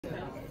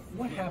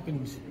What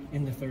happened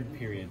in the third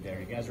period there?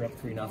 You guys are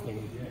up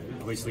 3-0.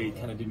 Obviously, it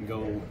kind of didn't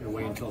go your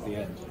way until the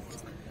end.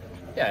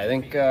 Yeah, I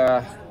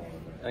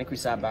think we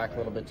sat back a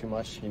little bit too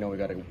much. You know, we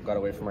got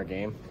away from our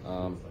game.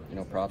 You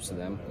know, props to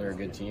them. They're a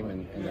good team,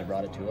 and they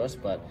brought it to us.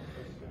 But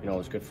you know, it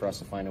was good for us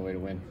to find a way to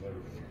win.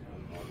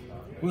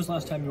 When was the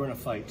last time you were in a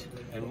fight,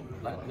 and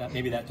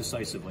maybe that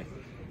decisively?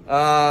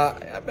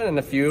 I've been in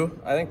a few.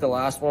 I think the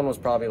last one was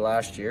probably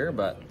last year,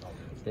 but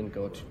didn't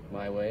go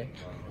my way.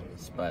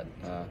 But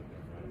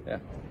yeah,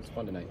 it's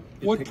fun tonight.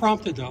 What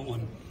prompted that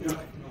one?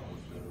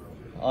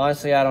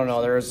 Honestly, I don't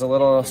know. There was a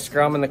little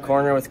scrum in the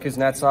corner with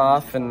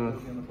Kuznetsov,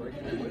 and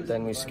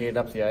then we skated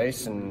up the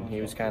ice, and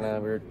we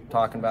were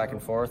talking back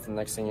and forth, and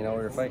next thing you know,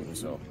 we were fighting.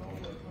 So.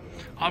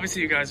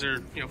 Obviously, you guys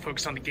are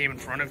focused on the game in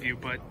front of you,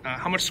 but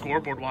how much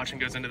scoreboard watching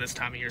goes into this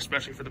time of year,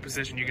 especially for the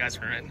position you guys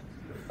are in?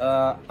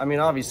 I mean,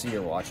 obviously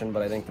you're watching,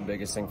 but I think the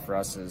biggest thing for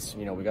us is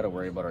we got to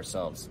worry about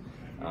ourselves.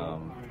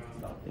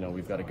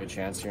 We've got a good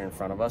chance here in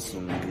front of us,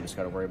 and we just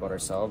got to worry about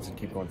ourselves and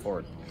keep going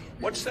forward.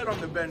 What's said on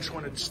the bench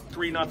when it's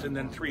 3-0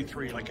 then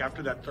 3-3, like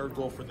after that third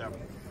goal for them?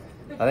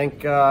 I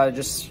think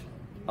just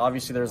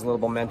obviously there's a little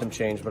momentum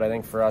change, but I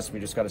think for us we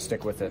just got to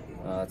stick with it.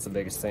 That's the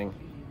biggest thing.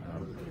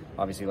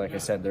 Obviously, like I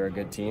said, they're a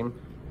good team,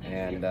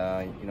 and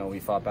we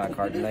fought back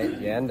hard tonight at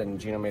the end, and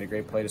Gino made a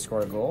great play to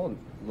score a goal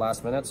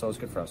last minute, so it was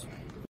good for us.